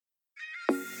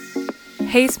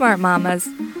Hey, Smart Mamas.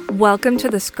 Welcome to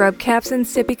the Scrub Caps and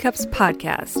Sippy Cups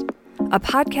podcast, a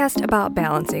podcast about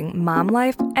balancing mom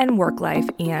life and work life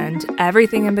and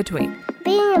everything in between.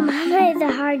 Being a mama is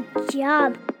a hard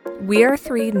job. We are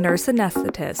three nurse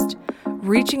anesthetists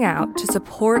reaching out to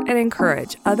support and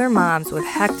encourage other moms with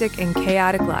hectic and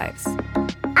chaotic lives.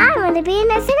 I want to be a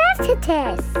nurse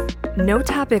anesthetist. No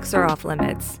topics are off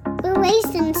limits.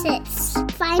 Relationships,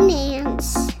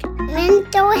 finance,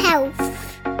 mental health,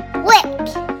 work.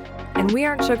 And we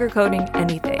aren't sugarcoating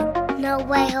anything. No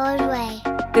way, old way.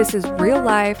 This is real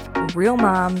life, real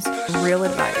moms, real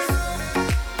advice.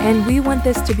 And we want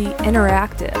this to be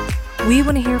interactive. We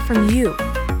want to hear from you,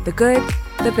 the good,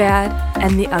 the bad,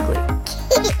 and the ugly.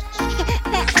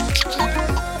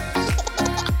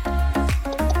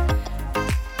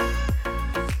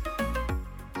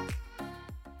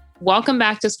 Welcome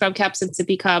back to Scrub Caps and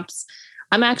Sippy Cups.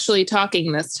 I'm actually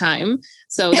talking this time,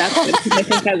 so that's good because I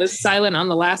think I was silent on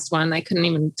the last one. I couldn't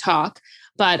even talk.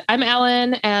 But I'm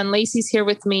Ellen, and Lacey's here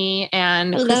with me,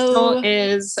 and Hello. Crystal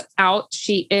is out.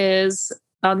 She is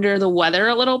under the weather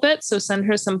a little bit, so send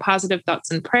her some positive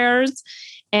thoughts and prayers.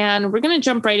 And we're going to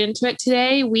jump right into it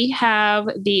today. We have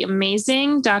the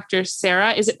amazing Dr.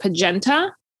 Sarah. Is it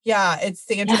Pagenta? Yeah, it's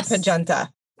Sandra Pagenta.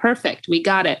 Perfect. We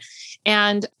got it.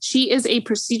 And she is a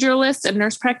proceduralist, a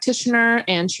nurse practitioner,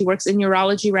 and she works in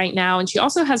urology right now. And she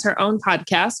also has her own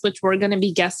podcast, which we're going to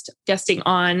be guesting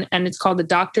on, and it's called the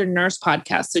Doctor Nurse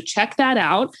Podcast. So check that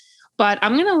out. But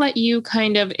I'm going to let you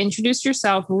kind of introduce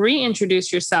yourself,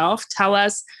 reintroduce yourself, tell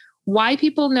us why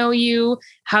people know you,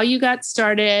 how you got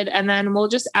started, and then we'll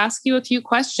just ask you a few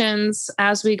questions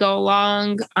as we go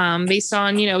along based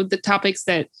on, the topics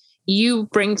that you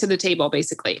bring to the table,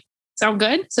 basically. Sound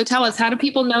good? So tell us, how do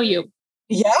people know you?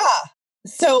 Yeah.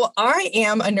 So I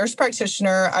am a nurse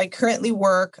practitioner. I currently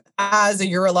work as a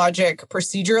urologic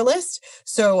proceduralist.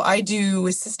 So I do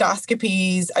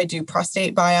cystoscopies, I do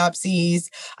prostate biopsies,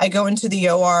 I go into the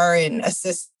OR and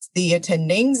assist the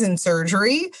attendings in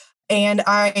surgery. And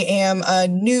I am a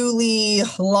newly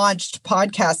launched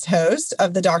podcast host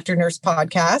of the Doctor Nurse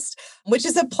Podcast, which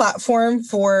is a platform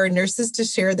for nurses to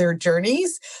share their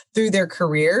journeys through their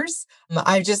careers.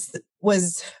 I just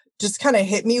kind of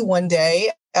hit me one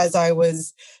day as I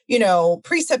was,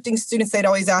 precepting students. They'd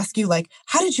always ask you, like,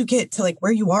 how did you get to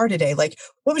where you are today? Like,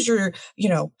 what was your,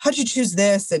 how'd you choose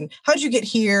this? And how'd you get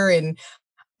here? And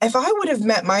if I would have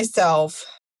met myself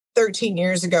 13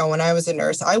 years ago when I was a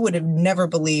nurse, I would have never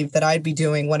believed that I'd be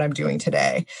doing what I'm doing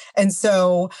today. And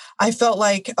so I felt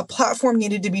like a platform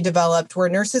needed to be developed where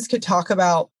nurses could talk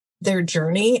about their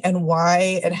journey and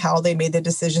why and how they made the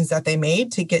decisions that they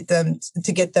made to get them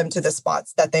to the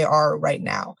spots that they are right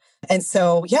now. And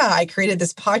so, I created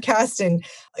this podcast, and,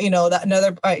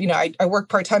 I work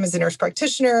part-time as a nurse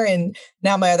practitioner, and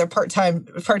now my other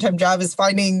part-time job is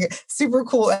finding super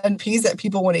cool NPs that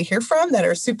people want to hear from, that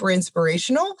are super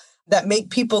inspirational, that make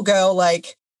people go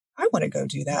like, I want to go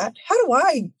do that. How do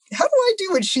I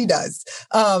do what she does?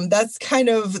 That's kind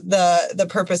of the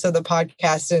purpose of the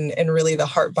podcast and really the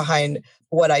heart behind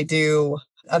what I do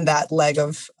on that leg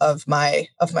of my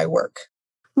work.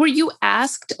 Were you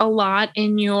asked a lot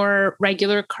in your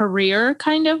regular career,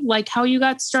 kind of like how you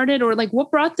got started, or like what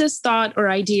brought this thought or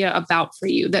idea about for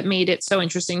you that made it so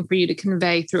interesting for you to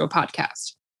convey through a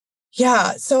podcast?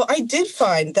 Yeah. So I did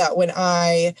find that when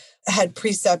I had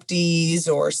preceptees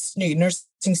or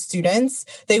nursing students,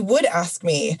 they would ask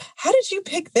me, how did you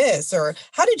pick this? Or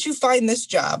how did you find this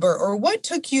job? Or what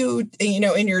took you,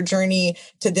 in your journey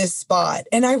to this spot?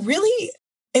 And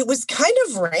it was kind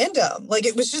of random. Like,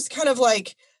 it was just kind of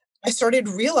like, I started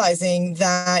realizing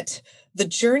that the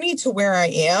journey to where I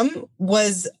am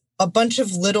was a bunch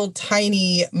of little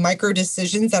tiny micro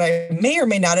decisions that I may or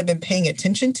may not have been paying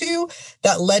attention to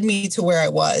that led me to where I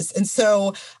was. And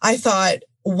so I thought,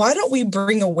 why don't we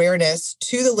bring awareness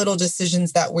to the little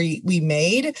decisions that we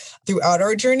made throughout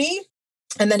our journey,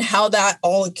 and then how that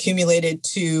all accumulated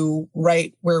to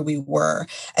right where we were.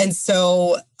 And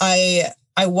so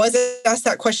I was asked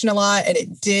that question a lot, and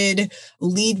it did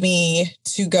lead me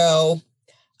to go,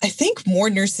 I think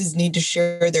more nurses need to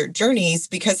share their journeys,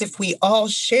 because if we all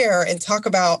share and talk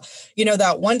about,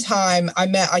 that one time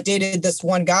I dated this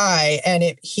one guy, and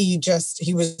he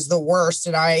was the worst.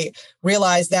 And I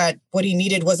realized that what he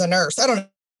needed was a nurse. I don't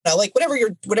know, like whatever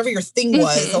your thing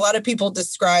was. Mm-hmm. A lot of people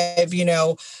describe,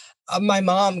 my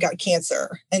mom got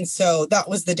cancer. And so that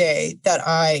was the day that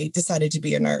I decided to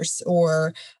be a nurse.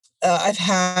 Or I've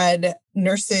had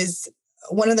nurses.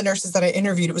 One of the nurses that I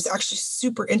interviewed, it was actually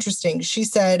super interesting. She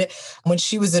said when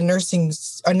she was a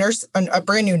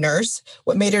brand new nurse,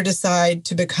 what made her decide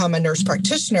to become a nurse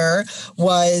practitioner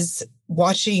was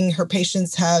watching her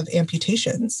patients have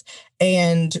amputations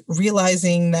and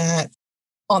realizing that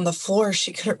on the floor,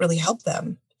 she couldn't really help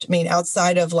them. I mean,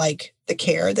 outside of like the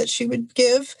care that she would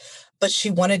give, but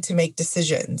she wanted to make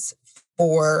decisions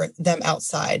for them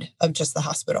outside of just the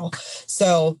hospital.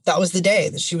 So that was the day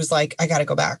that she was like, I got to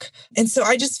go back. And so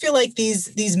I just feel like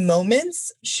these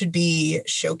moments should be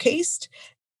showcased.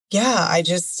 Yeah,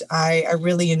 I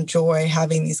really enjoy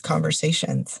having these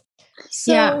conversations.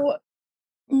 So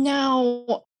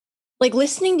now, like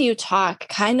listening to you talk,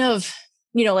 kind of,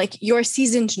 like you're a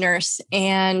seasoned nurse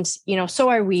and, so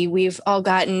are we. We've all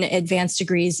gotten advanced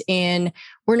degrees we're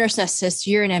nurse anesthetists,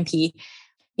 you're an NP.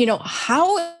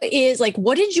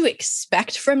 What did you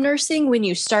expect from nursing when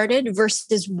you started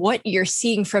versus what you're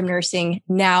seeing from nursing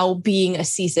now being a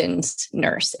seasoned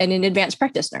nurse and an advanced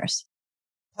practice nurse?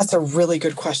 That's a really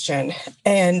good question.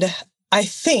 And I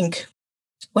think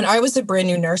when I was a brand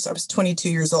new nurse, I was 22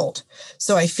 years old.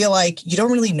 So I feel like you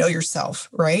don't really know yourself,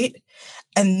 right?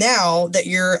 And now that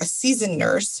you're a seasoned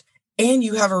nurse and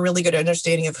you have a really good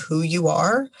understanding of who you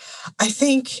are, I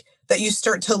think that you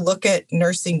start to look at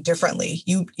nursing differently.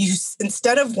 You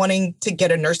instead of wanting to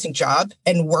get a nursing job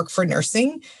and work for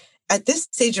nursing, at this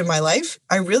stage of my life,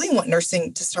 I really want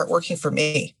nursing to start working for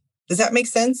me. Does that make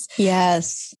sense?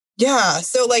 Yes. Yeah.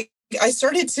 So like I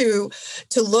started to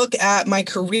look at my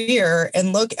career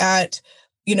and look at,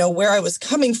 where I was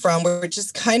coming from, where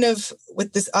just kind of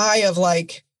with this eye of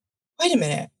like, wait a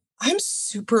minute, I'm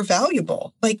super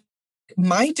valuable. Like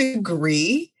my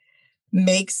degree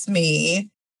makes me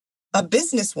a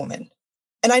businesswoman.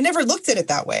 And I never looked at it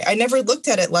that way. I never looked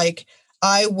at it like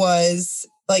I was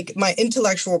like my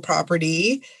intellectual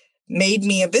property made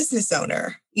me a business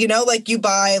owner. Like you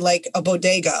buy like a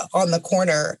bodega on the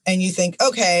corner and you think,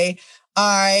 okay,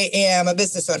 I am a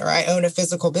business owner. I own a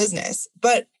physical business.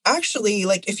 But actually,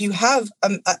 like if you have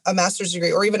a master's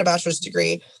degree or even a bachelor's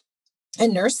degree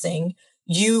in nursing,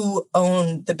 you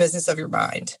own the business of your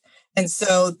mind. And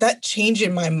so that change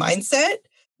in my mindset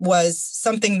was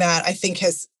something that I think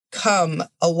has come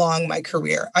along my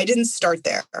career. I didn't start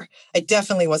there. I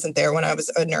definitely wasn't there when I was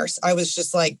a nurse. I was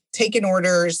just like taking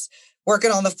orders,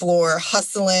 working on the floor,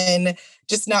 hustling,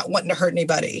 just not wanting to hurt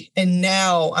anybody. And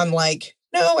now I'm like,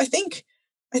 no, I think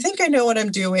I know what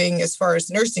I'm doing as far as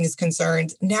nursing is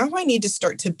concerned. Now I need to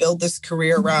start to build this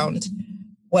career around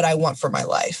what I want for my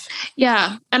life.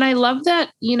 Yeah. And I love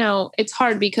that, it's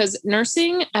hard because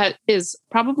nursing is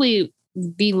probably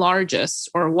the largest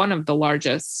or one of the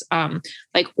largest,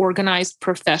 like organized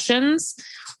professions.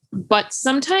 But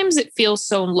sometimes it feels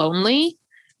so lonely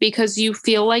because you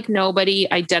feel like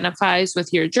nobody identifies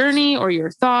with your journey or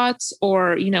your thoughts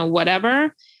or,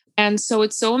 whatever. And so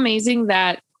it's so amazing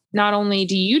that not only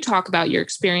do you talk about your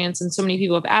experience and so many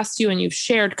people have asked you and you've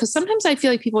shared, because sometimes I feel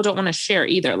like people don't want to share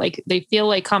either. Like they feel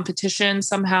like competition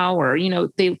somehow, or,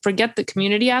 they forget the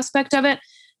community aspect of it.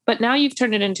 But now you've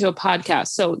turned it into a podcast.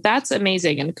 So that's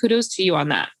amazing. And kudos to you on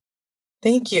that.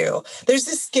 Thank you. There's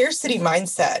this scarcity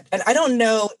mindset. And I don't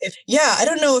know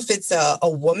if it's a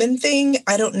woman thing.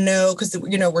 I don't know, because,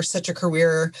 we're such a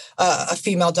career, a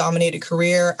female dominated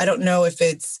career. I don't know if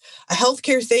it's a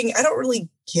healthcare thing. I don't really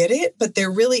get it, but there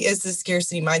really is this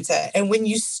scarcity mindset. And when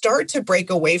you start to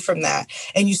break away from that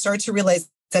and you start to realize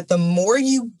that the more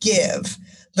you give,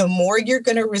 the more you're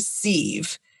going to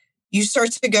receive, you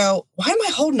start to go, why am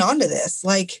I holding on to this?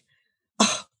 Like,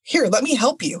 oh, here, let me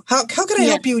help you. How can I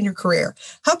help you in your career?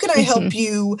 How can I help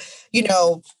you,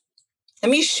 let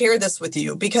me share this with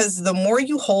you, because the more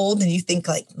you hold and you think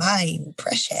like, mine,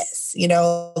 precious,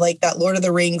 like that Lord of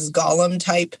the Rings Gollum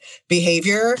type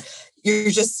behavior,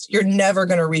 you're never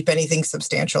going to reap anything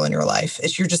substantial in your life.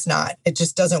 You're just not. It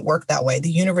just doesn't work that way. The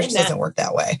universe doesn't work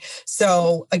that way.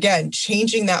 So again,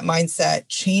 changing that mindset,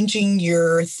 changing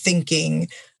your thinking,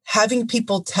 having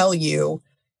people tell you,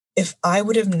 if I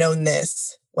would have known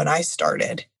this when I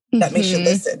started, that makes you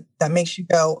listen. That makes you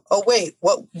go, oh, wait,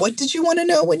 what did you want to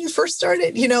know when you first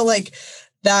started?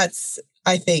 That's,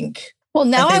 I think. Well,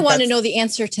 now I want to know the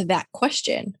answer to that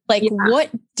question. Like, what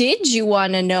did you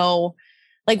want to know?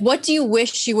 Like, what do you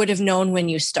wish you would have known when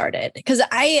you started? Because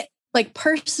I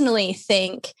personally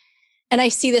think, and I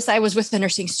see this, I was with a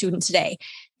nursing student today,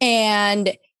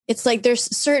 and it's like,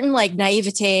 there's certain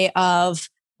naivete of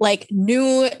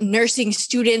new nursing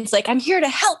students. I'm here to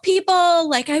help people.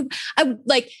 I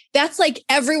that's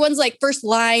everyone's first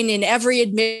line in every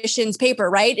admissions paper,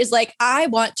 right? Is I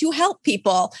want to help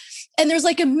people. And there's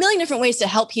a million different ways to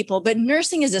help people, but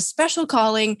nursing is a special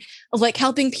calling of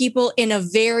helping people in a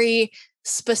very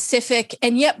specific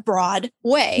and yet broad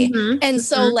way. And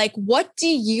so what do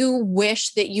you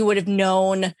wish that you would have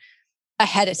known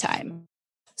ahead of time?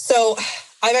 So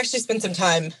I've actually spent some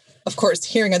time of course,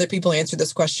 hearing other people answer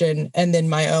this question and then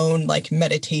my own like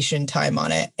meditation time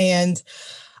on it. And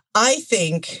I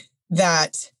think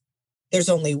that there's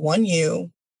only one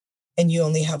you and you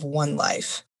only have one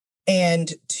life.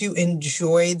 And to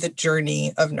enjoy the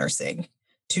journey of nursing,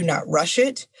 to not rush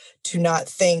it, to not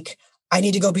think, I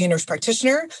need to go be a nurse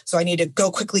practitioner, so I need to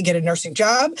go quickly get a nursing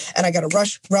job, and I got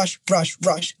to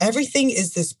rush. Everything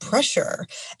is this pressure,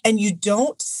 and you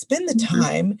don't spend the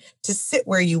time to sit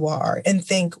where you are and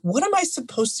think, what am I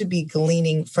supposed to be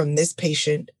gleaning from this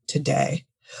patient today?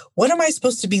 What am I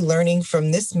supposed to be learning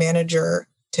from this manager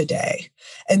today?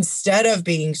 Instead of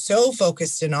being so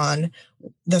focused in on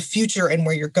the future and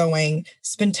where you're going,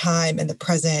 spend time in the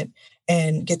present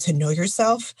and get to know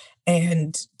yourself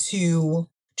and to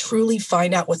truly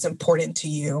find out what's important to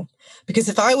you. Because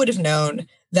if I would have known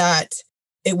that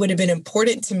it would have been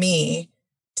important to me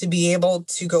to be able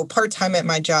to go part-time at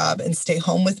my job and stay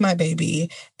home with my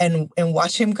baby and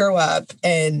watch him grow up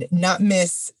and not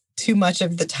miss too much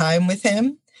of the time with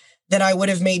him, then I would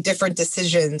have made different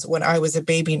decisions when I was a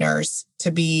baby nurse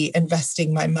to be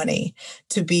investing my money,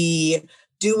 to be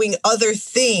doing other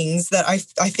things that I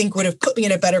think would have put me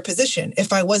in a better position.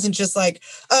 If I wasn't just like,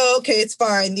 oh, okay, it's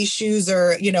fine. These shoes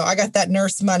are, I got that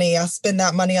nurse money. I'll spend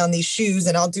that money on these shoes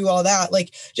and I'll do all that.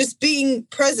 Like just being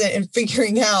present and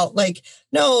figuring out like,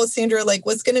 no, Sandra, like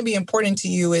what's going to be important to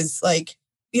you is like,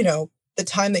 the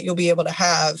time that you'll be able to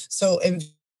have. So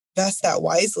invest that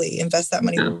wisely, invest that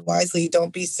money wisely.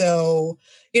 Don't be so,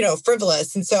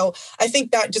 frivolous. And so I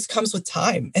think that just comes with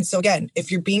time. And so again,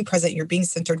 if you're being present, you're being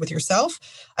centered with yourself,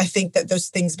 I think that those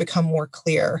things become more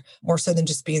clear, more so than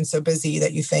just being so busy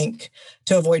that you think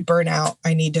to avoid burnout,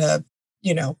 I need to,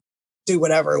 do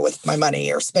whatever with my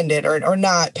money or spend it or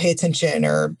not pay attention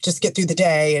or just get through the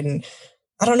day. And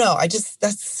I don't know. I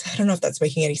don't know if that's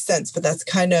making any sense, but that's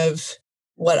kind of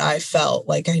what I felt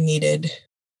like I needed.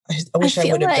 I wish I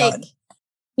would have done.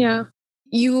 Yeah.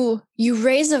 You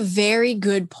raise a very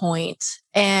good point.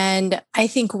 And I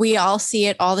think we all see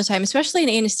it all the time, especially in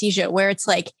anesthesia, where it's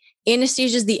like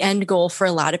anesthesia is the end goal for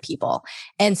a lot of people.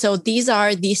 And so these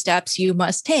are the steps you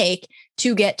must take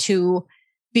to get to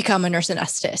become a nurse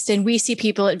anesthetist. And we see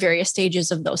people at various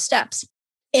stages of those steps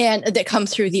and that come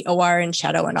through the OR and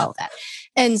shadow and all of that.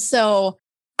 And so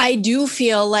I do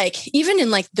feel like even in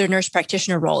like the nurse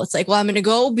practitioner role, it's like, well, I'm going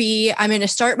to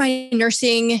start my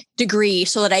nursing degree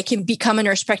so that I can become a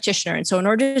nurse practitioner. And so in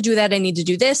order to do that, I need to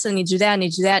do this, I need to do that, I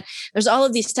need to do that. There's all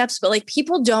of these steps, but like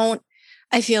people don't,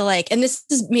 I feel like, and this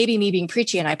is maybe me being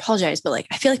preachy and I apologize, but like,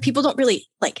 I feel like people don't really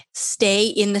like stay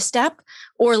in the step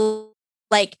or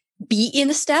like be in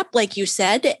the step, like you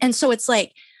said. And so it's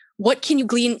like, what can you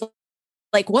glean?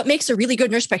 Like what makes a really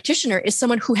good nurse practitioner is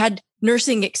someone who had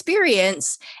nursing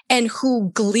experience and who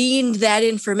gleaned that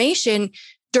information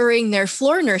during their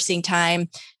floor nursing time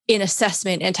in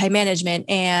assessment and time management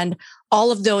and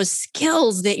all of those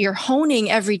skills that you're honing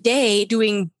every day,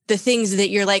 doing the things that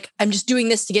you're like, I'm just doing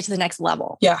this to get to the next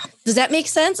level. Yeah. Does that make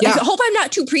sense? Yeah. I hope I'm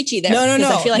not too preachy there. No.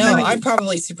 I feel like I'm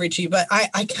probably too preachy, but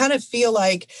I kind of feel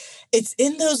like it's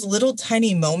in those little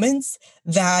tiny moments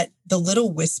that the little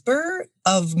whisper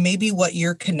of maybe what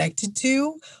you're connected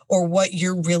to or what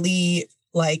you're really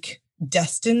like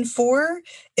destined for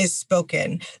is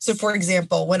spoken. So for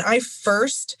example, when I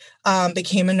first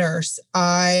became a nurse,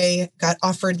 I got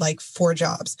offered like 4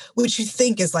 jobs, which you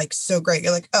think is like so great.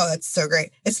 You're like, oh, that's so great.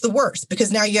 It's the worst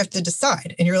because now you have to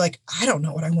decide and you're like, I don't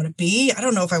know what I want to be. I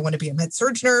don't know if I want to be a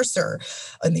med-surg nurse or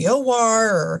in the OR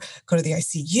or go to the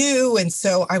ICU. And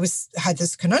so I had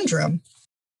this conundrum.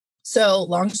 So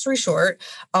long story short,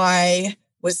 I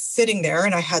was sitting there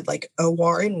and I had like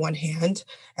OR in one hand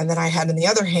and then I had in the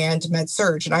other hand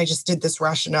med-surg. And I just did this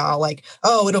rationale like,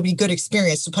 oh, it'll be good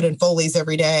experience to put in Foley's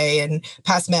every day and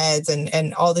pass meds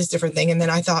and all this different thing. And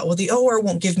then I thought, well, the OR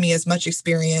won't give me as much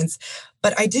experience,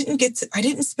 but I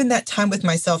didn't spend that time with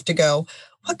myself to go,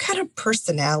 what kind of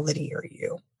personality are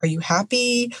you? Are you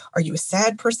happy? Are you a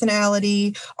sad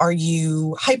personality? Are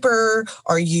you hyper?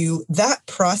 Are you that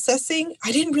processing?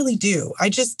 I didn't really do. I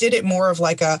just did it more of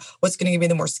like what's going to give me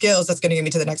the more skills? That's going to get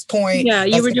me to the next point. Yeah,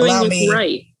 you were doing what's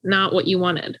right, not what you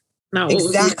wanted. Not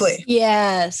exactly.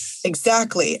 Yes.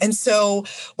 Exactly. And so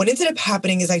what ended up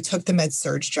happening is I took the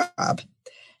med-surg job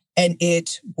and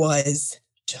it was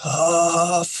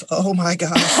tough. Oh my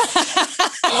gosh.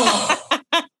 Oh.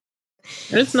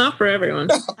 It's not for everyone.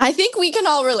 I think we can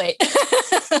all relate.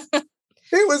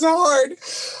 It was hard.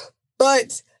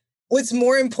 But what's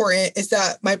more important is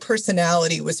that my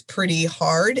personality was pretty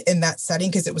hard in that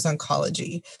setting because it was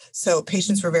oncology. So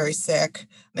patients were very sick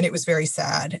and it was very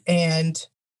sad. And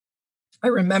I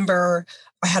remember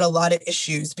I had a lot of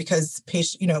issues because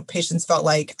patients felt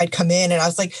like I'd come in and I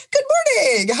was like, good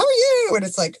morning, how are you? And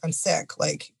it's like, I'm sick.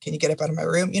 Like, can you get up out of my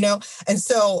room? And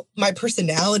so my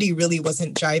personality really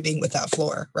wasn't jiving with that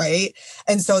floor. Right.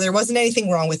 And so there wasn't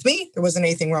anything wrong with me. There wasn't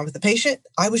anything wrong with the patient.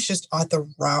 I was just at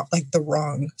the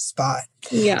wrong spot.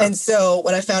 Yeah. And so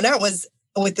what I found out was,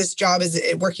 with this job is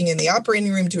working in the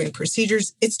operating room, doing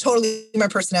procedures. It's totally my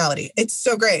personality. It's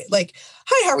so great. Like,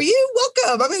 hi, how are you?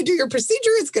 Welcome. I'm going to do your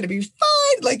procedure. It's going to be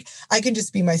fine. Like, I can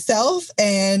just be myself,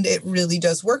 and it really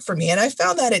does work for me. And I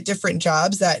found that at different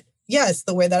jobs that, yes,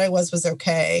 the way that I was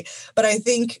okay. But I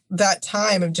think that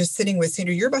time of just sitting with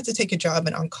Sandra, you're about to take a job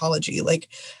in oncology. Like,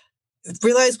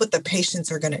 realize what the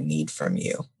patients are going to need from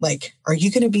you. Like, are you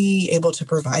going to be able to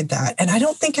provide that? And I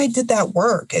don't think I did that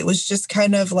work. It was just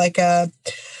kind of like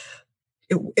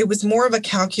it was more of a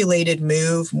calculated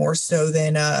move, more so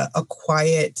than a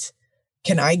quiet,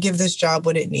 can I give this job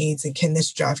what it needs? And can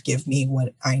this job give me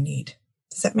what I need?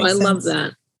 Does that make sense? I love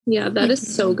that. Yeah, that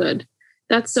is so good.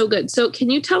 That's so good. So can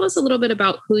you tell us a little bit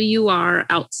about who you are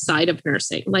outside of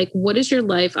nursing? Like, what is your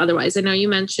life otherwise? I know you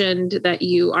mentioned that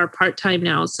you are part-time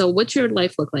now. So what's your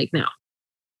life look like now?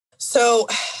 So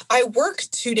I work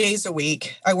 2 days a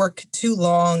week. I work 2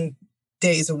 long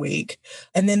days a week.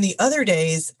 And then the other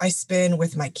days I spend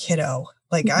with my kiddo.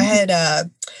 Like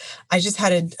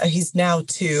he's now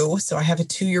 2. So I have a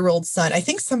 2-year-old son. I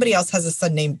think somebody else has a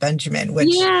son named Benjamin, which.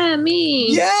 Yeah,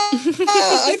 me. Yeah.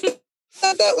 I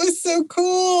thought that was so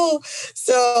cool.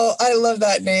 So I love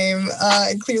that name.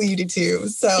 And clearly you do too.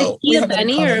 So is he a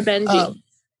Benny or a Benji?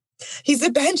 He's a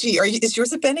Benji. Is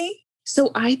yours a Benny? So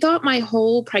I thought my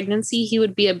whole pregnancy he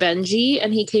would be a Benji,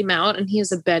 and he came out and he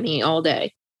is a Benny all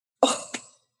day.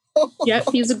 Yep,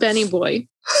 he's a Benny boy.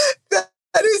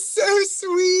 That is so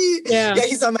sweet. Yeah,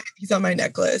 he's on my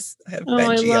necklace. I have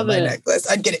Benji on my necklace.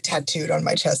 I'd get it tattooed on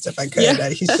my chest if I could. Yeah.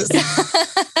 He's just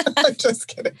I'm just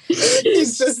kidding.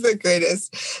 He's just the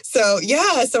greatest. So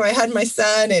so I had my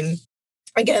son, and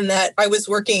again, that I was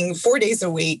working 4 days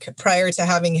a week prior to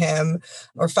having him,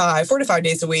 or 4 to 5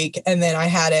 days a week. And then I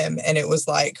had him, and it was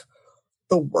like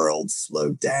the world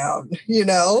slowed down,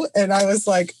 and I was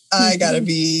like, I gotta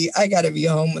be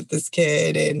home with this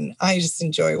kid. And I just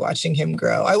enjoy watching him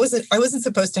grow. I wasn't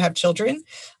supposed to have children.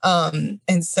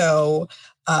 And so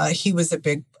he was a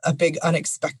big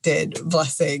unexpected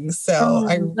blessing. So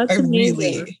I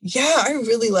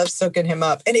really love soaking him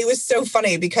up. And it was so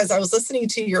funny because I was listening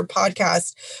to your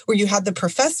podcast where you had the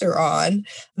professor on,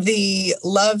 the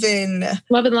Love and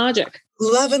Logic.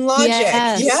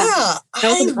 Yes. Yeah.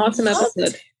 That was an awesome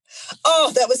episode.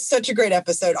 Oh, that was such a great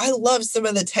episode. I love some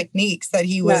of the techniques that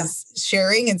he was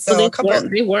sharing. And so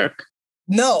they work.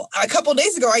 No, a couple of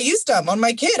days ago, I used them on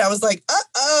my kid. I was like,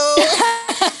 uh-oh.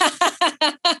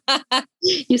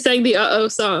 You sang the uh-oh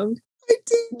song. I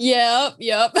did.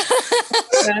 Yep.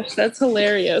 Gosh, that's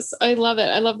hilarious. I love it.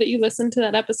 I love that you listened to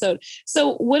that episode.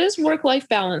 So what does work-life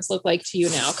balance look like to you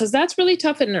now? Because that's really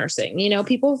tough in nursing.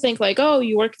 People think like, oh,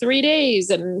 you work 3 days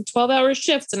and 12-hour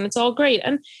shifts and it's all great.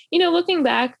 And, looking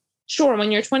back, sure,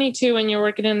 when you're 22 and you're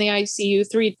working in the ICU,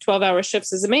 3 12-hour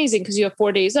shifts is amazing because you have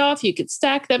 4 days off. You could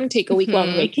stack them, take a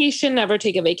week-long vacation, never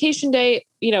take a vacation day,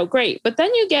 great. But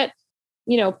then you get,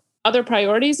 other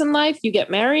priorities in life. You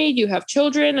get married, you have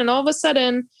children, and all of a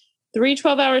sudden 3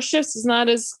 12-hour shifts is not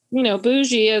as,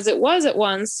 bougie as it was at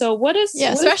once. So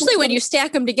especially when you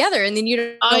stack them together and then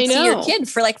you don't see your kid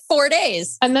for like 4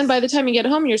 days. And then by the time you get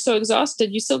home, you're so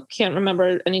exhausted, you still can't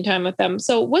remember any time with them.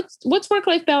 So what's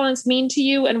work-life balance mean to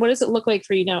you? And what does it look like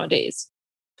for you nowadays?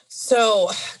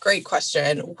 So great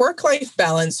question. Work-life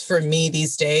balance for me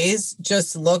these days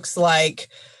just looks like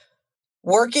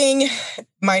working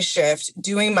my shift,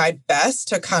 doing my best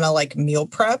to kind of like meal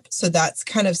prep. So that's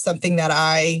kind of something that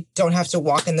I don't have to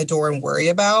walk in the door and worry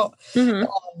about.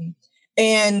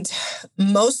 And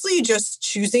mostly just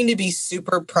choosing to be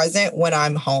super present when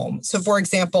I'm home. So for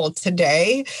example,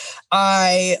 today,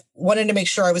 I wanted to make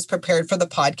sure I was prepared for the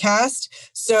podcast.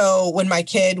 So when my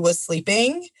kid was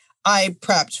sleeping, I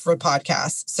prepped for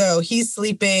podcast. So he's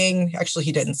sleeping. Actually,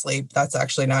 he didn't sleep. That's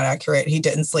actually not accurate. He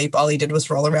didn't sleep. All he did was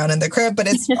roll around in the crib, but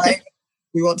it's fine.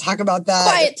 We won't talk about that.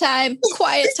 Quiet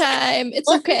time. It's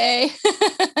okay.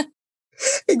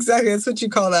 Exactly. That's what you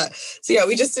call that. So yeah,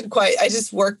 we just did I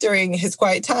just worked during his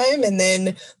quiet time. And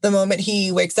then the moment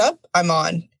he wakes up, I'm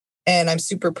on and I'm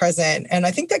super present. And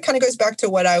I think that kind of goes back to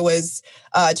what I was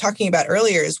talking about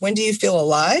earlier is when do you feel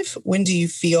alive? When do you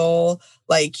feel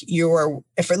like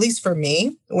if at least for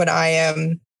me, when I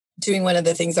am doing one of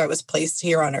the things I was placed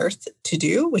here on earth to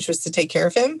do, which was to take care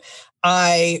of him,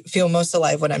 I feel most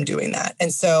alive when I'm doing that.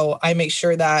 And so I make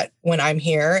sure that when I'm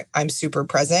here, I'm super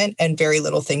present and very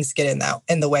little things get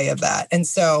in the way of that. And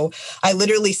so I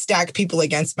literally stack people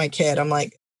against my kid. I'm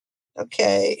like,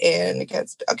 okay, and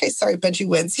against, okay, sorry, Benji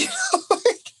wins.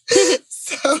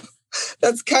 So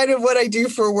that's kind of what I do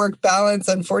for work balance.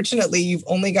 Unfortunately, you've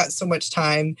only got so much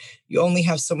time. You only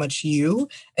have so much you.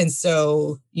 And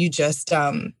so you just,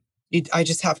 I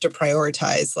just have to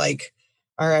prioritize, like,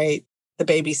 all right, the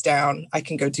baby's down. I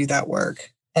can go do that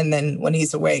work. And then when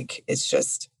he's awake, it's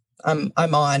just, I'm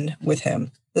on with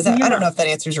him. Does that, I don't know if that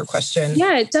answers your question.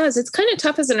 Yeah, it does. It's kind of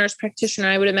tough as a nurse practitioner,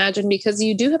 I would imagine, because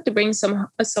you do have to bring some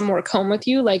work home with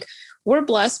you. Like, we're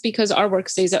blessed because our work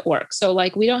stays at work. So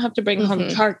like, we don't have to bring home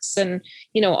charts and,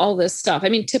 all this stuff. I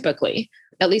mean, typically,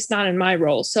 at least not in my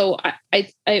role. So I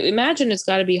imagine it's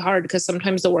got to be hard because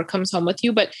sometimes the work comes home with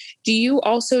you. But do you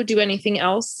also do anything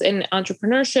else in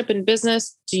entrepreneurship and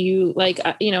business? Do you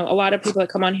a lot of people that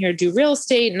come on here do real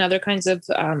estate and other kinds of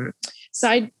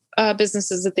side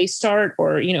businesses that they start,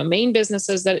 or, main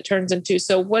businesses that it turns into.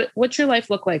 So what's your life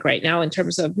look like right now in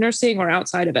terms of nursing or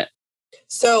outside of it?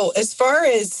 So as far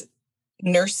as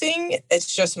nursing,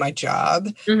 it's just my job.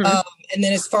 And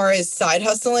then as far as side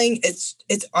hustling, it's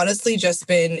honestly just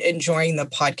been enjoying the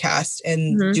podcast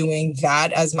and doing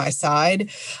that as my side.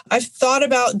 I've thought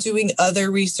about doing other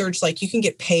research, like you can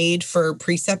get paid for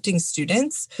precepting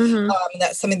students.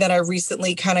 That's something that I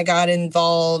recently kind of got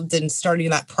involved in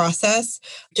starting that process,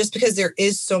 just because there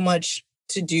is so much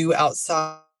to do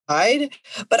outside.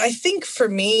 But I think for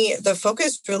me, the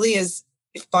focus really is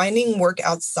finding work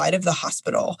outside of the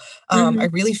hospital. I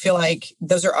really feel like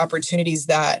those are opportunities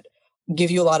that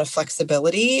give you a lot of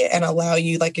flexibility and allow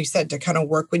you, like you said, to kind of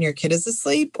work when your kid is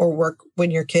asleep or work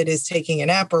when your kid is taking a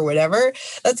nap or whatever.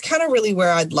 That's kind of really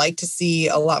where I'd like to see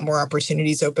a lot more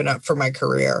opportunities open up for my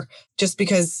career, just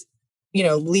because,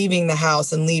 leaving the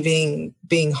house and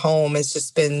being home has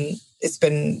just been, it's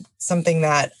been something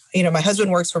that, my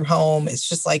husband works from home. It's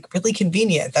just like really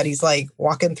convenient that he's like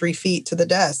walking 3 feet to the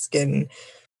desk and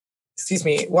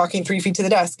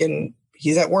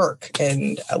he's at work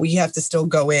and we have to still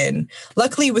go in.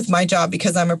 Luckily with my job,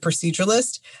 because I'm a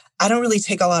proceduralist, I don't really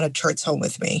take a lot of charts home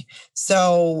with me.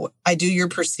 So I do your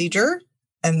procedure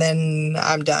and then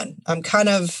I'm done. I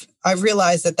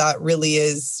realized that really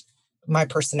is my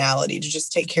personality, to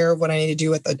just take care of what I need to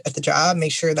do at the job,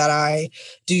 make sure that I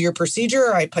do your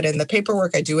procedure, I put in the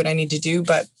paperwork, I do what I need to do,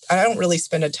 but I don't really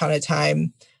spend a ton of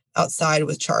time outside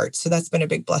with charts. So that's been a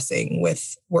big blessing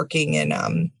with working in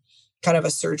kind of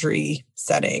a surgery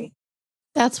setting.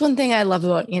 That's one thing I love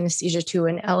about anesthesia too.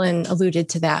 And Ellen alluded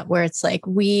to that, where it's like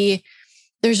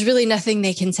there's really nothing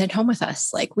they can send home with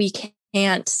us. Like we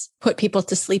can't put people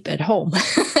to sleep at home.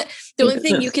 The only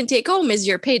thing you can take home is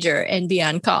your pager and be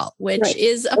on call, which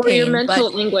is a pain. Or your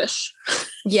mental English.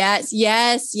 Yes.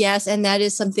 And that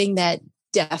is something that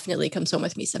definitely comes home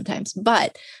with me sometimes.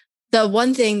 But the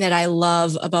one thing that I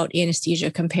love about anesthesia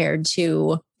compared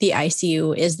to the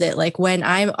ICU is that, like, when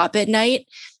I'm up at night,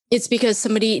 it's because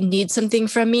somebody needs something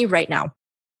from me right now,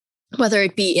 whether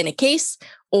it be in a case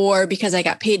or because I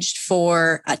got paged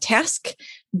for a task.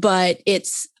 But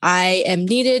I am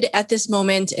needed at this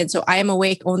moment. And so I am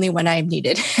awake only when I am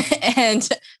needed. and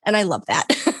I love that.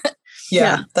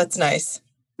 Yeah, that's nice.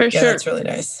 For sure. That's really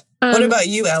nice. What about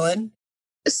you, Ellen?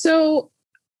 So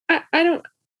I don't,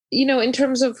 in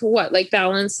terms of what, like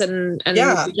balance and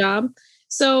the job.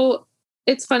 So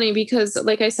it's funny because,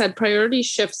 like I said, priorities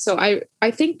shift. So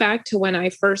I think back to when I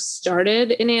first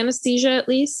started in anesthesia, at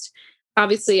least.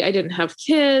 Obviously, I didn't have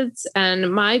kids,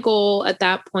 and my goal at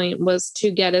that point was to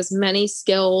get as many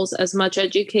skills, as much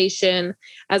education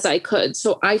as I could.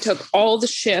 So I took all the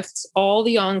shifts, all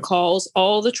the on-calls,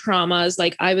 all the traumas.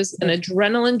 Like, I was an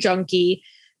adrenaline junkie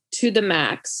to the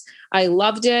max. I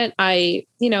loved it.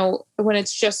 When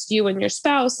it's just you and your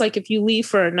spouse, like if you leave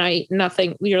for a night,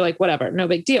 nothing, you're like, whatever, no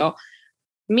big deal.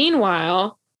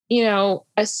 Meanwhile,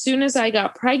 as soon as I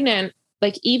got pregnant,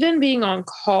 like even being on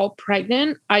call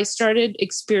pregnant, I started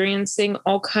experiencing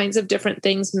all kinds of different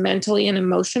things mentally and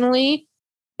emotionally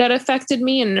that affected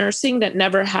me in nursing that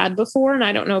never had before. And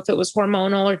I don't know if it was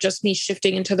hormonal or just me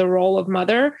shifting into the role of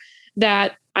mother,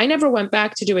 that I never went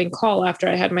back to doing call after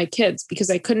I had my kids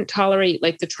because I couldn't tolerate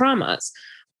like the traumas.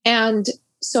 And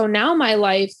so now my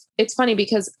life, it's funny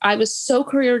because I was so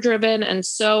career driven and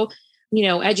so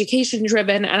education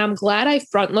driven. And I'm glad I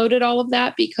front loaded all of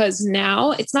that, because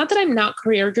now it's not that I'm not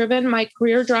career driven. My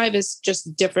career drive is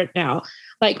just different now.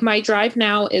 Like my drive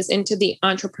now is into the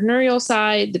entrepreneurial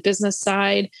side, the business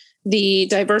side, the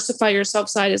diversify yourself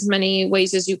side as many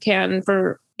ways as you can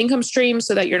for income stream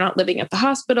so that you're not living at the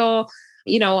hospital.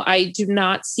 You know, I do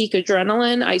not seek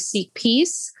adrenaline. I seek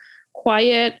peace,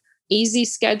 quiet, easy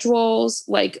schedules.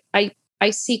 Like I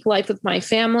seek life with my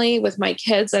family, with my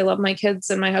kids. I love my kids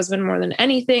and my husband more than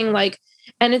anything. Like,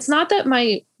 and it's not that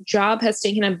my job has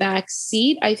taken a back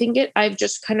seat. I think I've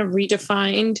just kind of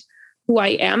redefined who I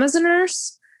am as a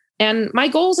nurse, and my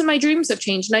goals and my dreams have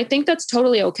changed. And I think that's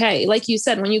totally okay. Like you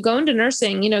said, when you go into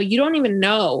nursing, you know, you don't even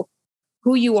know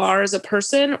who you are as a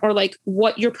person or like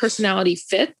what your personality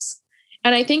fits.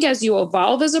 And I think as you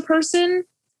evolve as a person,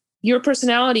 your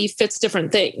personality fits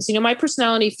different things. You know, my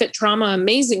personality fit trauma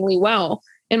amazingly well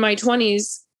in my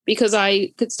 20s because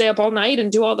I could stay up all night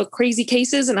and do all the crazy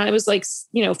cases. And I was like,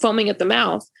 you know, foaming at the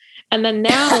mouth. And then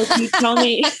now if you tell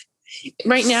me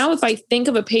right now, if I think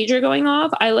of a pager going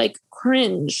off, I like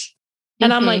cringe.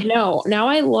 And I'm like, no, now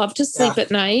I love to sleep at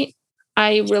night.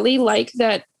 I really like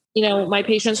that, you know, my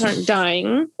patients aren't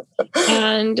dying.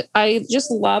 And I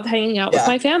just love hanging out with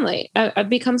my family. I've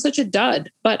become such a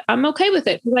dud, but I'm okay with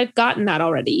it because I've gotten that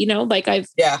already. You know, like I've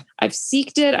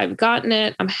seeked it. I've gotten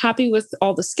it. I'm happy with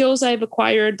all the skills I've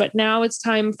acquired, but now it's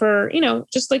time for, you know,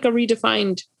 just like a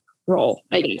redefined role,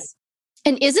 I guess.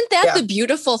 And isn't that the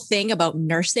beautiful thing about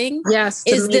nursing? Yes.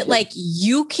 Is that like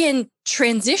you can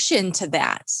transition to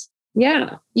that.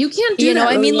 Yeah. You can't do that.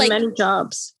 I mean, like many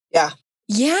jobs. Yeah.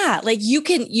 Yeah. Like you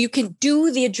can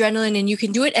do the adrenaline and you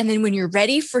can do it. And then when you're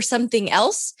ready for something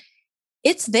else,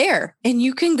 it's there and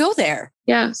you can go there.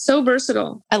 Yeah. So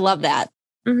versatile. I love that.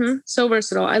 Mm-hmm. So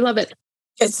versatile. I love it.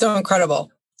 It's so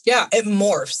incredible. Yeah, it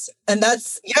morphs. And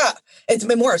it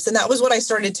morphs. And that was what I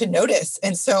started to notice.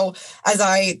 And so as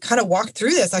I kind of walked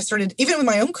through this, I started, even with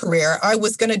my own career, I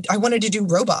wanted to do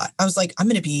robot. I was like, I'm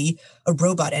going to be a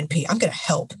robot NP. I'm going to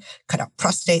help cut out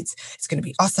prostates. It's going to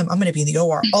be awesome. I'm going to be in the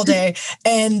OR all day.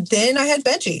 And then I had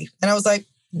Benji and I was like,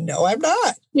 no, I'm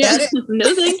not. Yeah.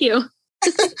 No, thank you.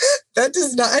 That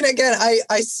does not. And again,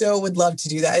 I so would love to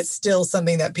do that. It's still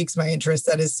something that piques my interest.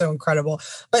 That is so incredible.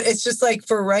 But it's just like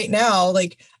for right now,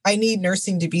 like I need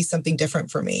nursing to be something different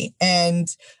for me.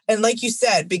 And like you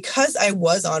said, because I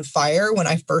was on fire when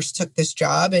I first took this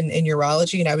job in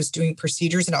urology and I was doing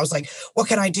procedures and I was like, what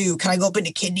can I do? Can I go up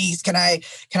into kidneys? Can I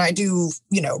do,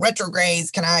 you know, retrogrades?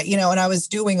 Can I, you know, and I was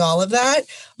doing all of that.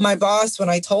 My boss, when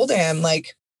I told him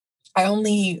like, I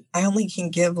only can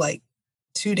give like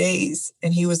 2 days.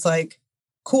 And he was like,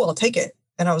 cool, I'll take it.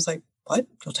 And I was like, what?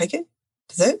 You'll take it?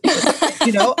 Is it?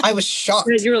 You know, I was shocked.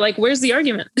 You were like, where's the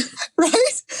argument?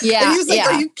 Right? Yeah. And he was like,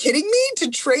 are you kidding me?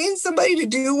 To train somebody to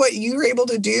do what you were able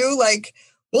to do? Like,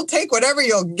 we'll take whatever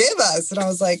you'll give us. And I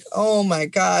was like, oh my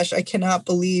gosh, I cannot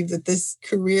believe that this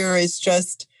career has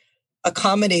just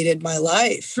accommodated my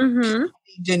life. Mm-hmm.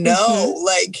 You know,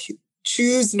 like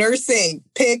choose nursing,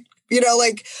 pick, you know,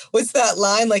 like, what's that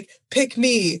line? Like, pick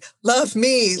me, love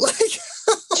me, like,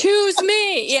 choose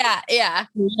me. Yeah. Yeah.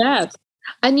 Yes.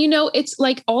 And, you know, it's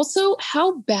like also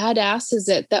how badass is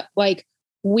it that like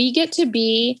we get to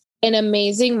be an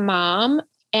amazing mom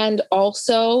and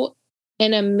also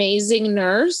an amazing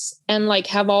nurse and like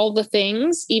have all the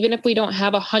things, even if we don't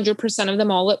have 100% of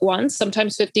them all at once,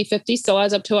 sometimes 50-50 still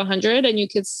adds up to 100 and you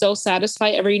could still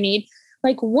satisfy every need.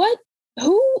 Like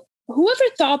whoever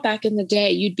thought back in the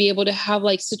day you'd be able to have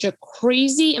like such a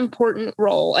crazy important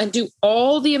role and do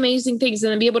all the amazing things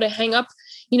and then be able to hang up,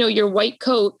 you know, your white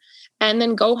coat and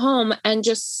then go home and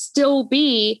just still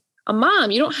be a mom.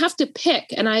 You don't have to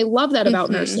pick. And I love that about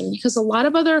nursing because a lot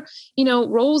of other, you know,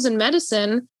 roles in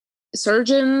medicine,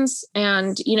 surgeons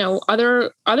and, you know,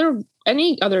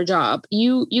 any other job,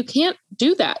 you can't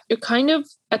do that. You're kind of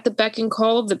at the beck and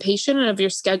call of the patient and of your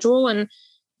schedule. And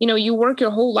you know, you work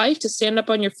your whole life to stand up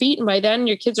on your feet. And by then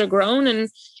your kids are grown and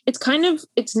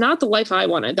it's not the life I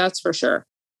wanted. That's for sure.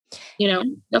 You know,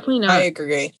 definitely not. I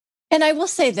agree. And I will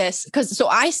say this, so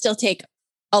I still take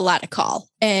a lot of call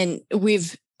and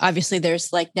obviously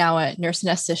there's like now a nurse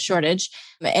anesthetist shortage.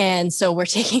 And so we're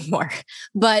taking more,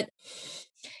 but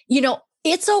you know,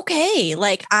 it's okay.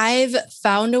 Like I've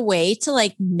found a way to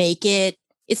like make it.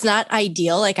 It's not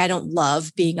ideal. Like I don't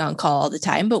love being on call all the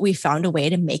time, but we found a way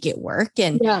to make it work.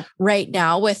 And right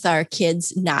now with our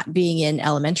kids not being in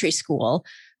elementary school,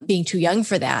 being too young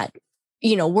for that,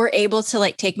 you know, we're able to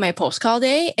like take my post-call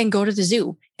day and go to the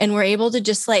zoo and we're able to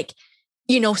just like,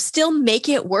 you know, still make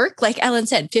it work. Like Ellen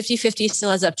said, 50-50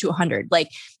 still adds up to 100. Like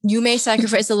you may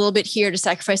sacrifice a little bit here to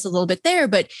sacrifice a little bit there,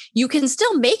 but you can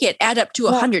still make it add up to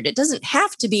 100. It doesn't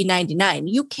have to be 99.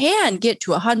 You can get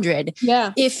to 100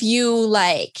 if you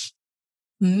like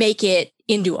make it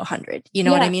into 100. You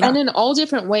know what I mean? And in all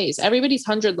different ways. Everybody's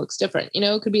 100 looks different. You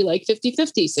know, it could be like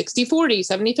 50-50, 60-40,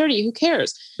 70-30. Who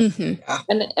cares? Mm-hmm.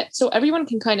 And so everyone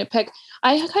can kind of pick.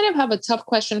 I kind of have a tough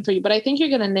question for you, but I think you're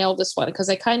going to nail this one because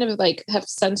I kind of like have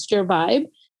sensed your vibe.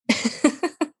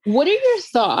 What are your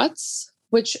thoughts?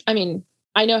 Which, I mean,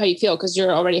 I know how you feel because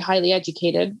you're already highly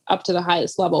educated up to the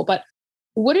highest level, but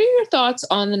what are your thoughts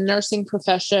on the nursing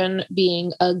profession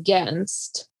being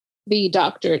against the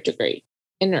doctorate degree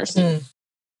in nursing?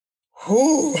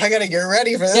 Ooh, I got to get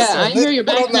ready for this Yeah, one. I hear your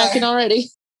back knocking already.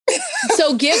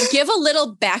 So give a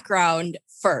little background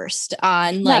first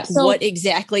on like what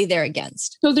exactly they're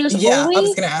against. So there's I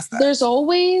was going to ask that. There's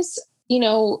always, you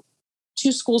know,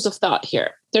 two schools of thought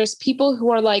here. There's people who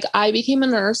are like, I became a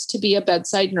nurse to be a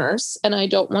bedside nurse, and I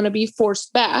don't want to be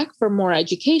forced back for more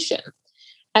education.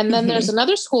 And then there's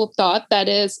another school of thought that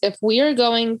is, if we are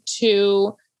going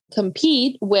to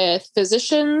compete with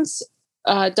physicians,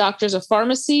 doctors of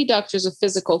pharmacy, doctors of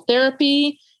physical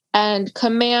therapy, and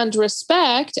command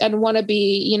respect and want to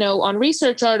be, you know, on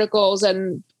research articles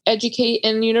and educate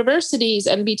in universities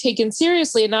and be taken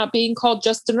seriously and not being called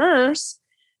just a nurse,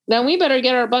 then we better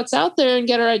get our butts out there and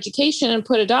get our education and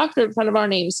put a doctor in front of our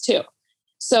names too.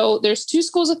 So there's two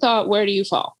schools of thought. Where do you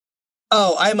fall?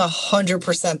 Oh, I'm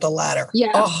 100% the latter.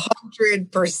 Yeah.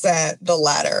 100% the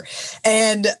latter.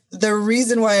 And the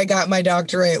reason why I got my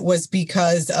doctorate was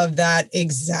because of that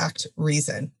exact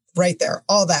reason right there.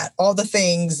 All that, all the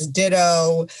things,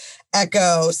 ditto,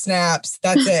 echo, snaps.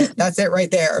 That's it. That's it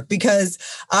right there. Because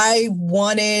I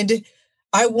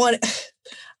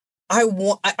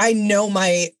know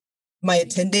my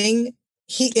attending,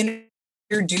 he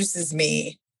introduces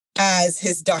me as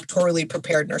his doctorally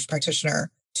prepared nurse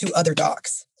practitioner to other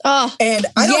docs. Oh, and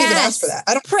I don't even ask for that.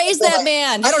 I don't praise that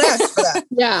man. I don't ask for that.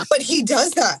 Yeah. But he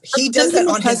does that. He does that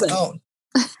on his own.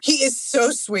 He is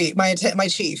so sweet. My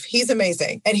chief, he's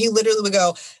amazing. And he literally would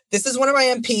go, this is one of my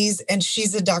NPs and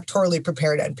she's a doctorally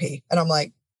prepared NP. And I'm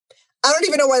like, I don't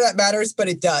even know why that matters, but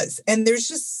it does. And there's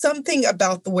just something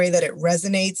about the way that it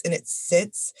resonates and it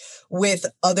sits with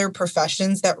other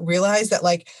professions that realize that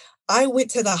like I went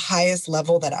to the highest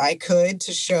level that I could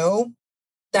to show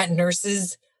that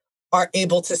nurses are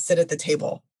able to sit at the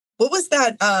table. What was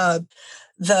that?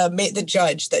 The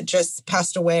judge that just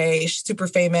passed away, super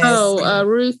famous.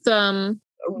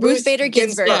 Ruth Bader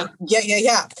Ginsburg.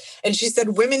 Yeah. And she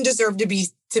said women deserve to be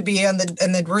in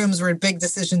the rooms where big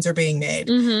decisions are being made.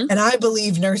 And I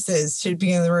believe nurses should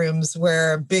be in the rooms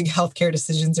where big healthcare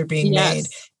decisions are being made.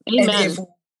 Amen.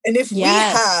 And if we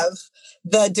have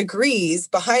the degrees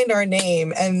behind our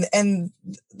name and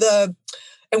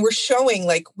we're showing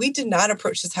like we did not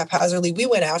approach this haphazardly. We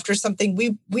went after something.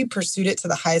 We pursued it to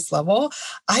the highest level.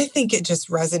 I think it just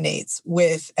resonates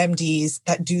with MDs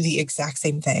that do the exact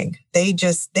same thing. They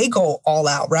go all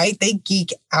out, right? They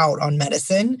geek out on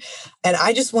medicine. And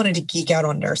I just wanted to geek out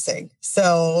on nursing.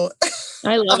 So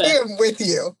I love it. I am with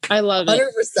you. I love it.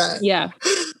 100%. Yeah.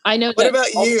 I know. What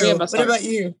about you? What about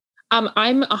you?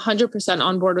 I'm 100%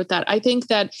 on board with that. I think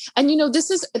that, and you know,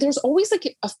 there's always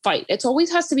like a fight. It always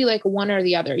has to be like one or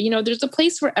the other. You know, there's a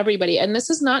place for everybody. And this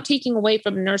is not taking away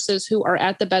from nurses who are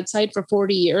at the bedside for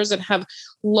 40 years and have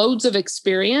loads of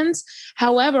experience.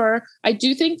 However, I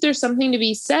do think there's something to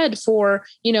be said for,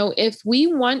 you know, if we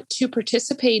want to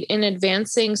participate in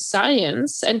advancing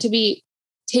science and to be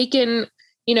taken,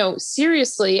 you know,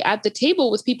 seriously at the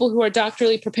table with people who are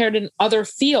doctorally prepared in other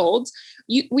fields,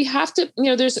 we have to, you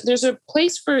know, there's a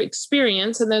place for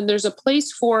experience, and then there's a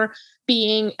place for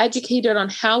being educated on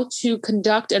how to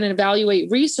conduct and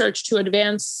evaluate research to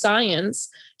advance science,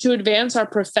 to advance our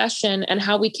profession and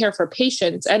how we care for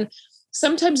patients. And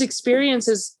sometimes experience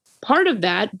is part of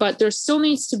that, but there still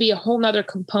needs to be a whole nother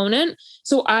component.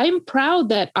 So I'm proud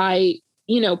that I,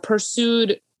 you know,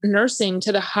 pursued nursing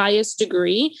to the highest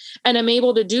degree, and I'm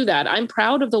able to do that. I'm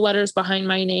proud of the letters behind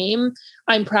my name.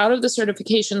 I'm proud of the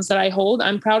certifications that I hold.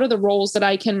 I'm proud of the roles that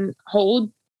I can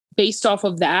hold based off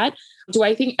of that. Do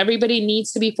I think everybody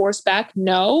needs to be forced back?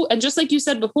 No. And just like you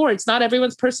said before, it's not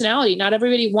everyone's personality. Not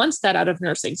everybody wants that out of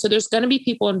nursing. So there's going to be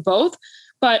people in both,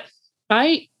 but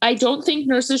I don't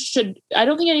think I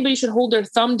don't think anybody should hold their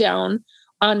thumb down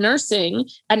on nursing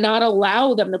and not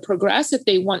allow them to progress if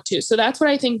they want to. So that's what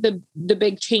I think the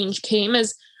big change came,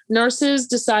 is nurses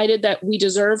decided that we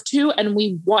deserve to, and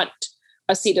we want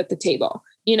a seat at the table,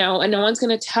 you know, and no one's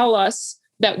going to tell us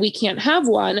that we can't have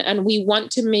one. And we want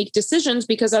to make decisions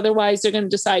because otherwise they're going to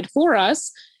decide for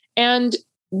us. And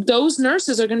those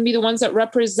nurses are going to be the ones that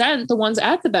represent the ones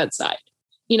at the bedside.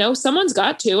 You know, someone's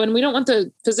got to, and we don't want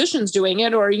the physicians doing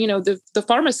it, or, you know, the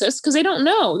pharmacists, because they don't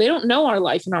know our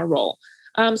life and our role.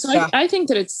 I think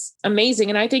that it's amazing.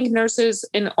 And I think nurses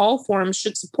in all forms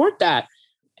should support that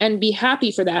and be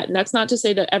happy for that. And that's not to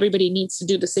say that everybody needs to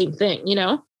do the same thing, you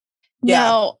know? Yeah.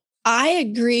 Now, I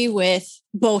agree with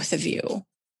both of you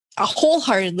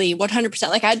wholeheartedly, 100%.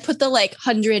 Like I'd put the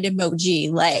 100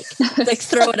 emoji, like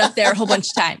throw it up there a whole bunch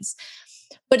of times.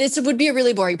 But it would be a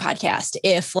really boring podcast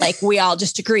if we all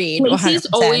just agreed. Lacey's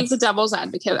always the devil's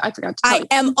advocate. I forgot to tell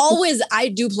you. I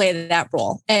do play that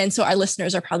role. And so our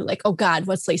listeners are probably like, oh God,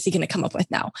 what's Lacey going to come up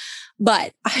with now?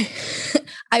 But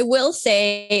I will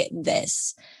say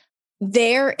this.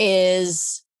 There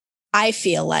is, I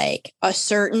feel like, a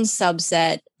certain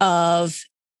subset of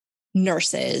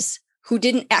nurses who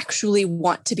didn't actually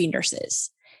want to be nurses.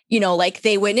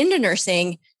 They went into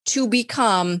nursing to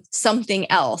become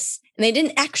something else. And they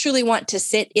didn't actually want to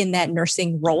sit in that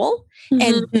nursing role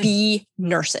and be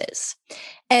nurses.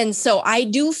 And so I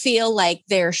do feel like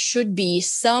there should be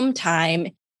some time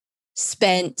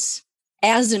spent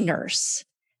as a nurse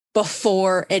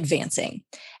before advancing.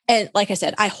 And like I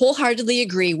said, I wholeheartedly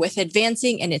agree with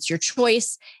advancing, and it's your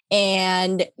choice.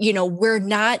 And, we're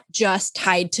not just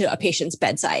tied to a patient's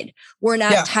bedside. We're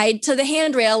not tied to the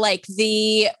handrail, like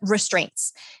the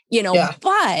restraints,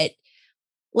 but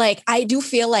I do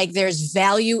feel like there's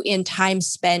value in time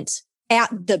spent at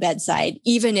the bedside,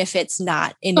 even if it's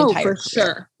not an entire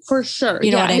career. For sure.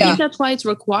 You know what I mean? I think that's why it's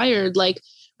required,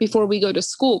 before we go to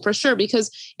school, for sure. Because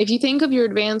if you think of your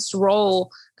advanced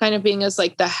role kind of being as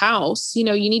the house, you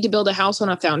need to build a house on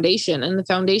a foundation, and the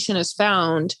foundation is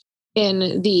found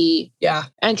in the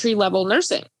entry level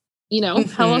nursing.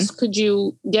 How else could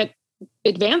you get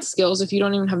advanced skills if you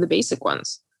don't even have the basic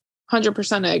ones?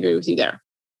 100%. I agree with you there.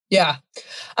 Yeah.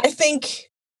 I think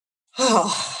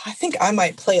I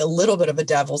might play a little bit of a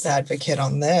devil's advocate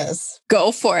on this.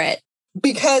 Go for it.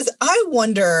 Because I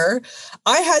wonder,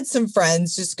 I had some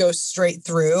friends just go straight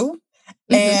through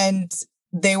and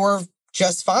they were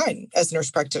just fine as nurse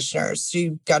practitioners.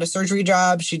 She got a surgery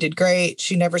job. She did great.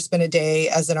 She never spent a day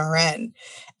as an RN.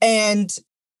 And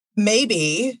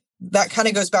maybe that kind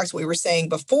of goes back to what we were saying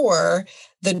before.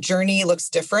 The journey looks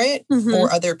different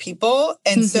for other people.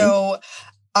 And so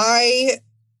I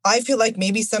feel like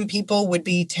maybe some people would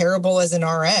be terrible as an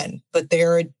RN, but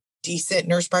they're a decent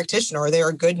nurse practitioner, or they're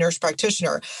a good nurse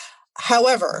practitioner.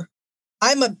 However,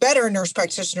 I'm a better nurse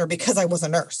practitioner because I was a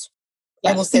nurse.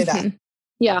 I will say that.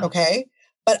 Yeah. Okay.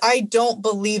 But I don't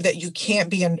believe that you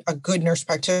can't be a good nurse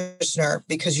practitioner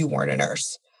because you weren't a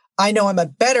nurse. I know I'm a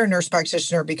better nurse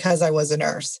practitioner because I was a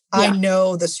nurse. Yeah. I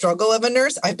know the struggle of a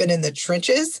nurse. I've been in the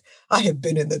trenches. I have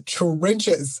been in the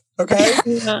trenches. Okay. I've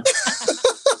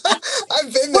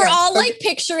been there. We're all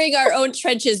picturing our own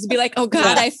trenches to be like, oh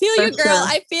God, I feel you, girl. Sure.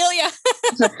 I feel you.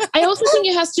 I also think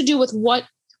it has to do with what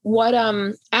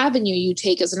avenue you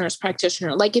take as a nurse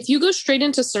practitioner. If you go straight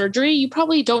into surgery, you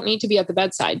probably don't need to be at the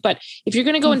bedside. But if you're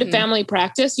going to go into family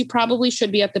practice, you probably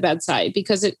should be at the bedside,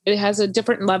 because it has a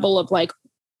different level of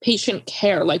patient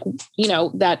care,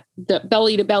 that the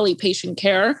belly to belly patient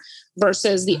care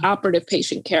versus the operative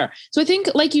patient care. So I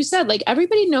think, like you said,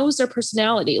 everybody knows their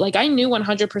personality. I knew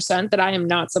 100% that I am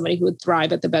not somebody who would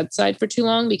thrive at the bedside for too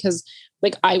long, because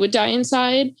I would die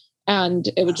inside and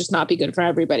it would just not be good for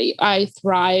everybody. I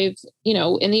thrive,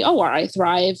 in the OR. I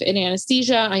thrive in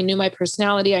anesthesia. I knew my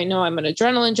personality. I know I'm an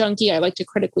adrenaline junkie. I like to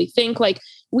critically think.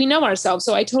 We know ourselves.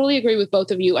 So I totally agree with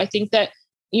both of you. I think that,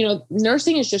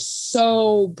 nursing is just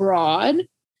so broad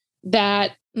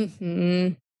that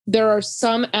there are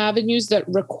some avenues that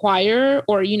require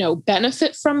or,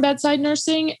 benefit from bedside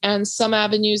nursing, and some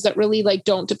avenues that really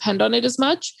don't depend on it as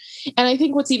much. And I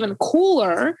think what's even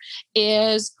cooler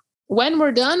is when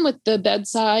we're done with the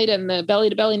bedside and the belly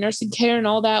to belly nursing care and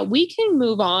all that, we can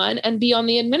move on and be on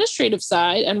the administrative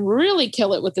side and really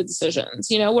kill it with the decisions,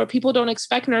 where people don't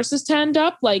expect nurses to end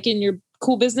up in your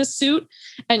cool business suit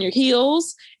and your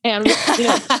heels and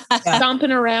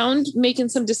stomping around, making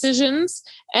some decisions.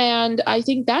 And I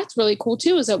think that's really cool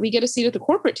too, is that we get a seat at the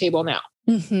corporate table now.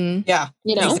 Yeah,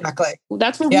 exactly.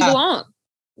 That's where we belong.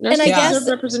 Nurses and I guess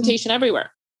representation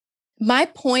everywhere. My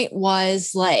point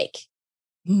was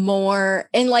more,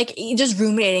 and just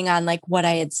ruminating on what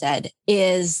I had said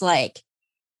is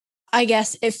I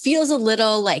guess it feels a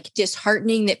little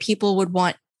disheartening that people would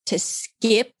want to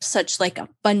skip such a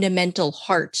fundamental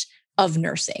heart of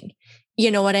nursing.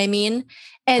 You know what I mean?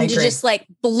 And to just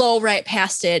blow right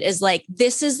past it is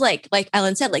this is like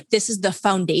Ellen said, this is the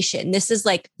foundation. This is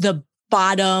the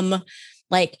bottom,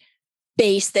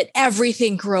 base that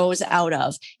everything grows out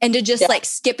of. And to just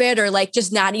skip it or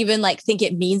just not even think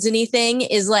it means anything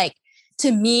is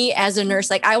to me as a nurse,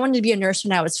 I wanted to be a nurse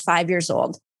when I was 5 years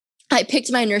old. I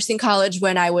picked my nursing college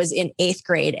when I was in 8th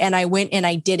grade, and I went and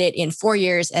I did it in 4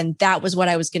 years, and that was what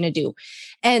I was going to do.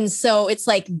 And so it's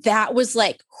like, that was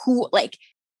like who, like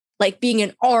being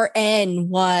an RN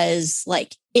was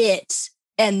like it.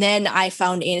 And then I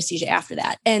found anesthesia after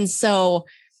that. And so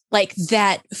like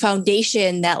that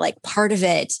foundation, that like part of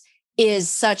it is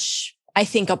such, I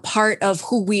think, a part of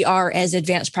who we are as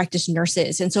advanced practice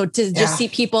nurses. And so to just see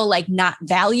people like not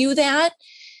value that,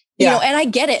 you know, and I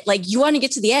get it. Like, you want to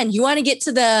get to the end, you want to get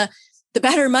to the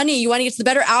better money, you want to get to the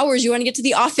better hours, you want to get to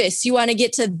the office, you want to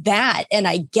get to that. And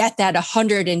I get that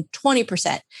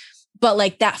 120%. But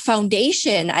like that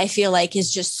foundation, I feel like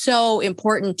is just so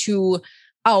important to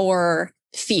our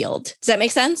field. Does that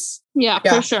make sense? Yeah,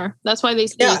 for sure. That's why they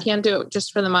say you can't do it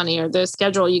just for the money or the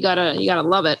schedule. You gotta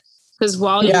love it. Because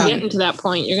while you're getting to that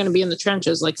point, you're going to be in the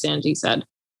trenches, like Sanji said.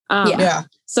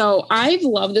 So I've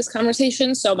loved this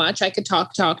conversation so much. I could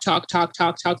talk,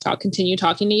 continue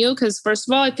talking to you. Because first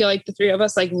of all, I feel like the three of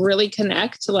us like really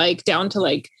connect, like down to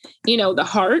like, you know, the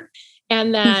heart.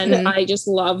 And then I just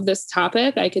love this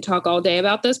topic. I could talk all day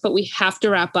about this, but we have to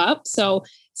wrap up. So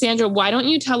Sandra, why don't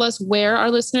you tell us where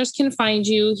our listeners can find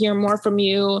you, hear more from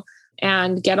you,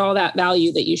 and get all that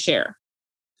value that you share?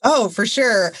 Oh, for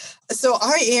sure. So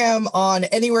I am on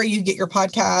anywhere you get your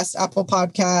podcast, Apple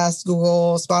Podcasts,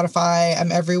 Google, Spotify.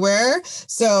 I'm everywhere.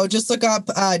 So just look up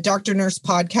Dr. Nurse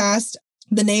Podcast.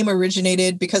 The name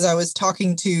originated because I was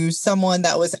talking to someone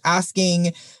that was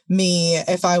asking me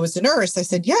if I was a nurse. I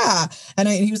said, yeah. And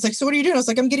he was like, so what are you doing? I was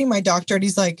like, I'm getting my doctorate.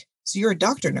 He's like, so you're a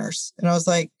doctor nurse? And I was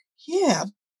like, yeah,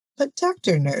 but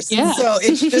doctor nurse. Yeah. And so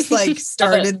it's just like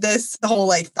started this whole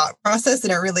like thought process,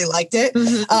 and I really liked it.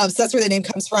 So that's where the name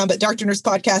comes from. But Dr. Nurse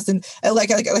Podcast, and like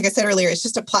I said earlier, it's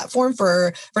just a platform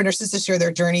for nurses to share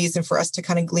their journeys and for us to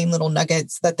kind of glean little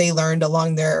nuggets that they learned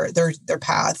along their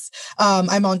paths.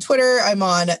 I'm on Twitter. I'm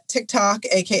on TikTok,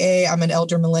 aka I'm an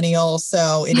elder millennial,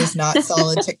 so it is not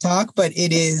solid TikTok, but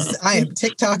it is. I am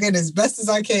TikToking as best as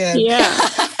I can. Yeah.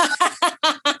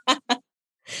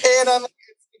 And I'm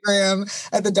Instagram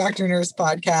at the Dr. Nurse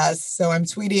Podcast. So I'm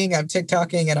tweeting, I'm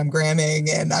TikToking, and I'm gramming,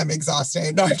 and I'm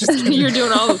exhausted. No, I'm just kidding. You're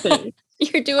doing all the things.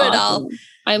 You're doing it all.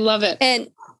 I love it. And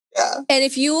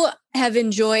if you have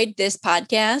enjoyed this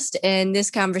podcast and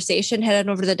this conversation, head on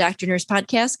over to the Dr. Nurse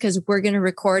Podcast, because we're going to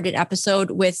record an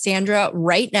episode with Sandra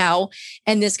right now.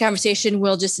 And this conversation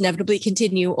will just inevitably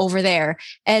continue over there.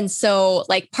 And so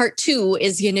like part 2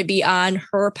 is going to be on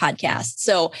her podcast.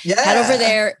 So head over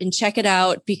there and check it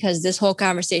out, because this whole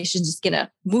conversation is just going to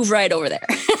move right over there.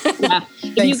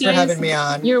 Thanks for having me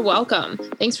on. You're welcome.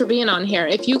 Thanks for being on here.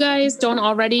 If you guys don't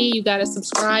already, you got to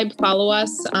subscribe, follow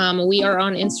us. We are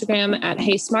on Instagram at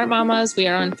Hey Smart Mamas. We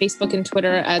are on Facebook and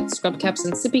Twitter at Scrub Caps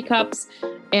and Sippy Cups.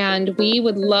 And we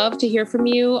would love to hear from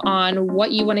you on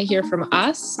what you want to hear from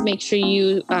us. Make sure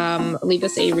you leave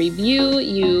us a review.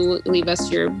 You leave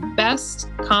us your best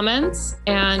comments.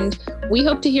 And we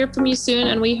hope to hear from you soon.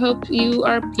 And we hope you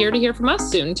are here to hear from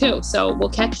us soon too. So we'll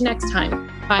catch you next time.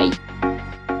 Bye.